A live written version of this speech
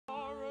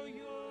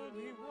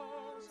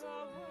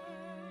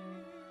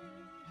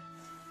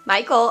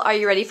Michael, are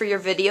you ready for your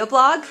video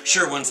blog?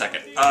 Sure, one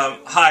second.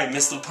 Hi,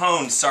 Miss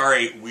Lupone.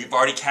 Sorry, we've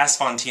already cast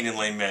Fontaine in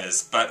Les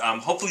Mis, but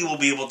hopefully we'll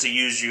be able to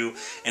use you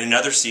in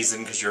another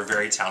season because you're a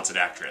very talented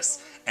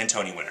actress and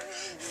Tony winner.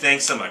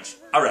 Thanks so much.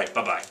 All right,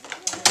 bye-bye.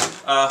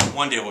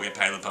 One day we'll get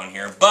Patty Lupone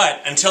here,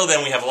 but until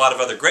then we have a lot of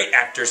other great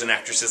actors and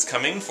actresses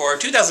coming for our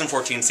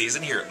 2014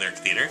 season here at Lyric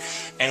Theater,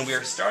 and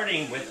we're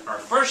starting with our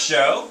first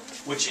show,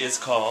 which is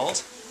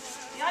called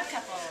The Odd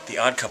Couple. The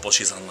Odd Couple.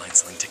 She's online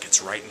selling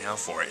tickets right now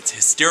for it. It's a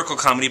hysterical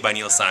comedy by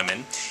Neil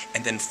Simon.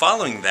 And then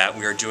following that,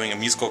 we are doing a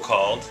musical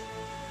called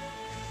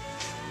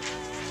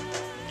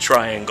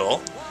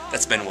Triangle.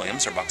 That's Ben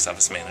Williams, our box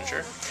office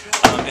manager.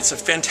 It's a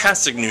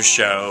fantastic new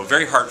show,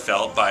 very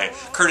heartfelt, by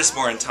Curtis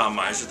Moore and Tom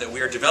Miser that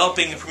we are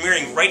developing and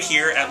premiering right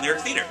here at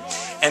Lyric Theater.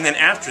 And then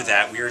after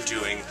that, we are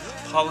doing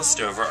Paula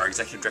Stover, our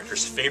executive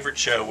director's favorite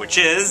show, which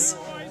is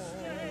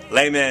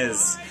Les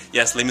Mis.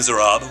 Yes, Les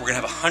Miserables. We're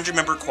going to have a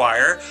 100-member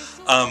choir,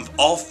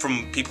 all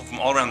from people from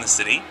all around the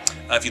city.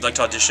 If you'd like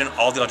to audition,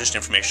 all the audition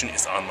information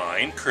is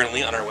online,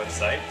 currently on our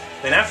website.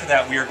 Then after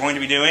that, we are going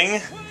to be doing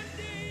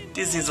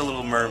Disney's A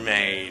Little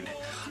Mermaid.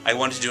 I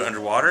wanted to do it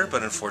underwater,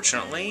 but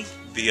unfortunately,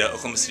 the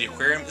Oklahoma City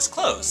Aquarium is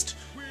closed,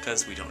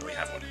 because we don't really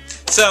have one.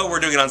 So we're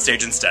doing it on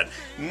stage instead.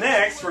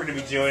 Next, we're going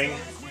to be doing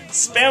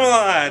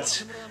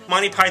Spamalot,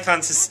 Monty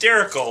Python's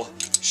hysterical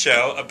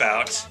show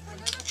about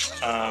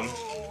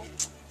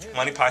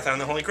Monty Python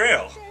and the Holy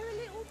Grail.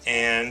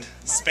 And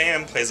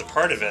Spam plays a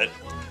part of it,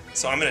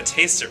 so I'm going to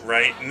taste it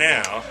right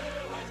now,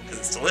 because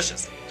it's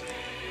delicious.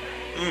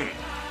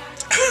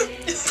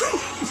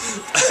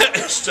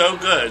 It's so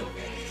good.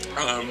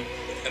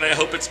 And I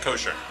hope it's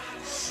kosher.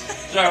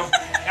 So,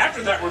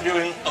 after that we're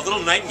doing a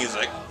little night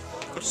music,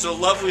 which is a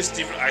lovely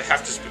Stephen... I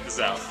have to spit this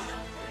out.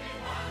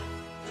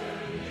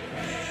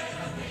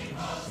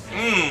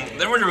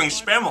 Then we're doing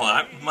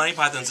Spamalot, Monty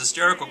Python's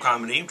hysterical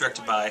comedy,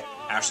 directed by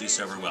Ashley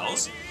Stover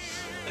Wells.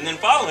 And then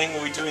following,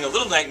 we'll be doing a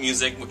little night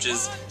music, which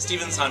is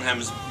Stephen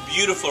Sondheim's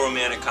beautiful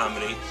romantic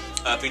comedy,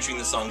 featuring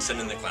the song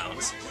Send in the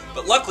Clowns.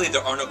 But luckily,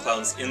 there are no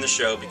clowns in the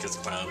show because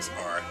clowns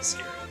are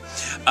scary.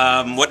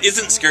 What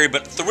isn't scary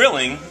but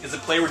thrilling is a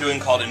play we're doing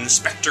called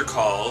Inspector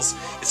Calls.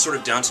 It's sort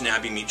of Downton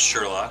Abbey meets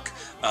Sherlock.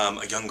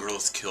 A young girl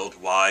is killed.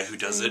 Why? Who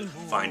does it?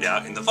 Find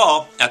out in the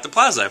fall at the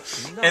Plaza.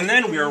 And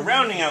then we are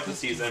rounding out the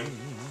season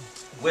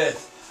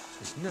with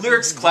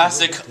Lyric's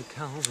classic,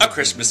 A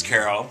Christmas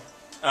Carol.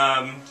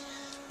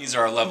 These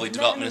are our lovely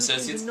development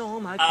associates.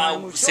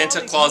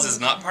 Santa Claus is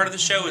not part of the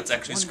show. It's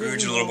actually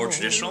Scrooge, a little more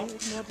traditional.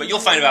 But you'll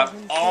find about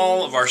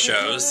all of our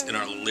shows in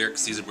our Lyric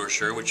season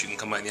brochure, which you can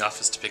come by in the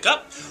office to pick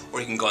up, or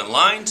you can go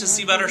online to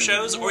see about our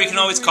shows, or you can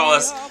always call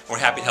us. We're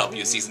happy to help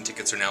you. Season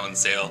tickets are now on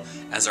sale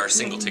as our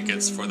single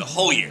tickets for the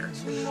whole year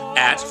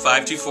at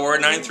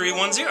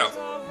 524-9310.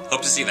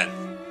 Hope to see you then.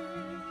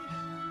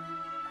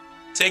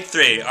 Take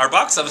 3. Our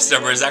box office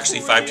number is actually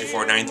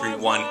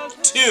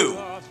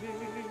 524-9312.